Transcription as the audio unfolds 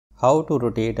How to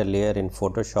rotate a layer in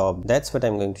Photoshop, that's what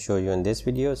I'm going to show you in this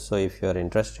video. So if you're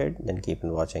interested, then keep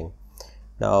on watching.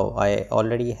 Now I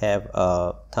already have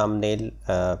a thumbnail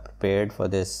prepared for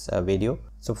this video.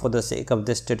 So for the sake of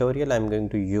this tutorial, I'm going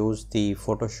to use the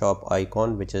Photoshop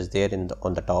icon which is there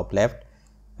on the top left.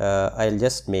 I'll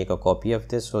just make a copy of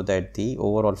this so that the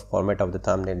overall format of the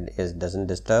thumbnail doesn't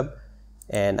disturb,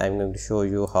 and I'm going to show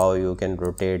you how you can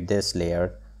rotate this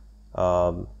layer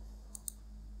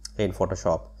in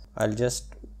Photoshop. I'll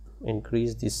just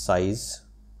increase the size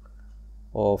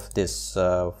of this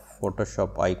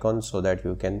Photoshop icon so that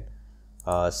you can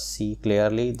see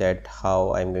clearly that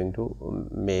how I'm going to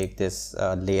make this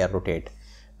layer rotate.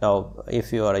 Now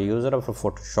if you are a user of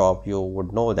Photoshop, you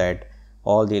would know that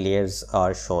all the layers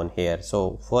are shown here.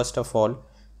 So first of all,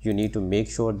 you need to make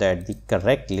sure that the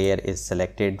correct layer is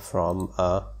selected from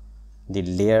the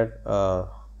layer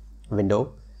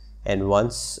window, and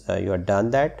once you are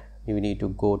done that, you need to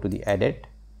go to the edit,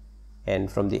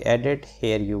 and from the edit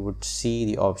here you would see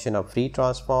the option of free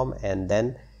transform, and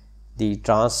then the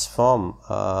transform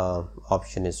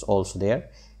option is also there,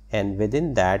 and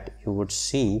within that you would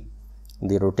see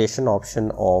the rotation option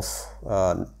of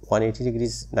 180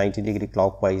 degrees, 90 degree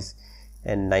clockwise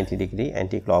and 90 degree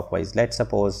anti-clockwise. Let's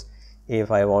suppose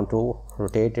if I want to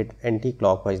rotate it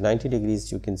anti-clockwise 90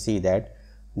 degrees, you can see that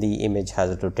the image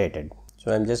has rotated.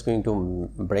 So I'm just going to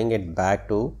bring it back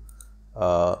to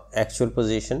actual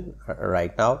position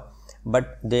right now,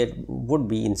 but there would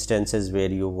be instances where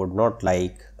you would not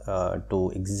like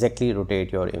to exactly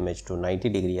rotate your image to 90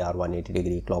 degree or 180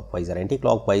 degree clockwise or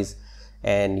anti-clockwise,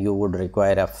 and you would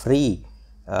require a free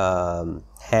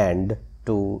hand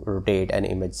to rotate an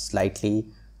image slightly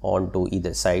onto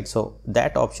either side. So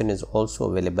that option is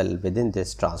also available within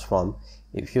this transform.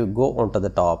 If you go onto the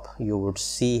top, you would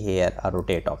see here a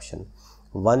rotate option.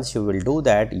 Once you will do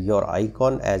that, your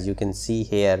icon, as you can see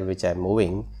here, which I'm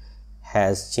moving,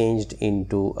 has changed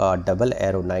into a double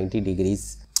arrow 90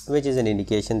 degrees, which is an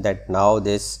indication that now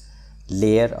this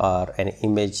layer or an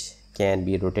image can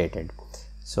be rotated.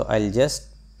 So I'll just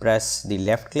press the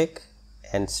left click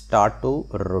and start to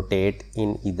rotate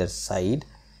in either side,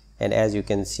 and as you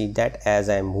can see that as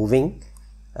I'm moving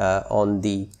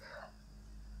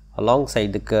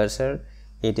alongside the cursor,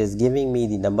 it is giving me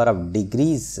the number of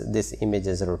degrees this image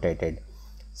is rotated.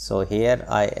 So here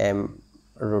I am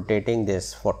rotating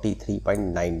this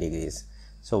 43.9 degrees.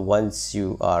 So once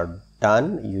you are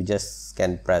done, you just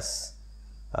can press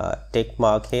tick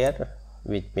mark here,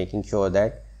 with making sure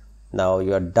that now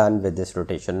you are done with this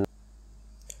rotation.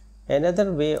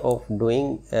 Another way of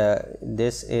doing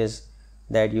this is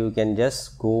that you can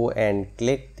just go and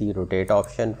click the rotate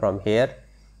option from here,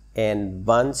 and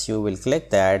once you will click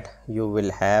that, you will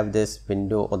have this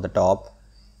window on the top,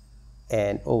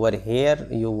 and over here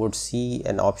you would see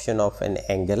an option of an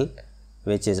angle,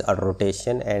 which is a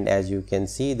rotation, and as you can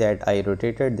see that I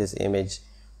rotated this image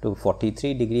to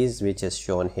 43 degrees, which is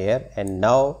shown here, and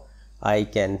now I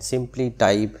can simply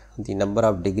type the number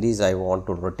of degrees I want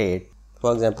to rotate.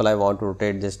 For example, I want to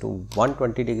rotate this to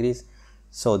 120 degrees,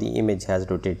 so the image has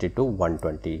rotated to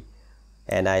 120,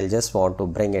 and I'll just want to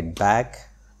bring it back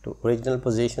to original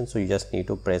position. So you just need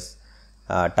to press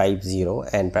type 0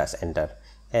 and press enter,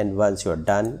 and once you are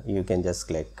done, you can just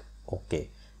click OK.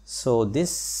 So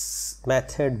this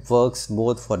method works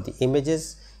both for the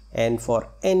images and for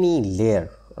any layer,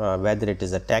 whether it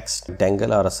is a text,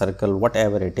 rectangle or a circle,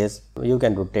 whatever it is, you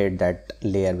can rotate that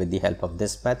layer with the help of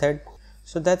this method.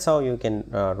 So that's how you can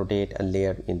rotate a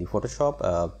layer in the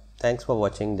Photoshop. Thanks for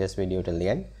watching this video till the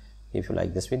end. If you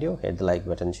like this video, hit the like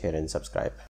button, share and subscribe.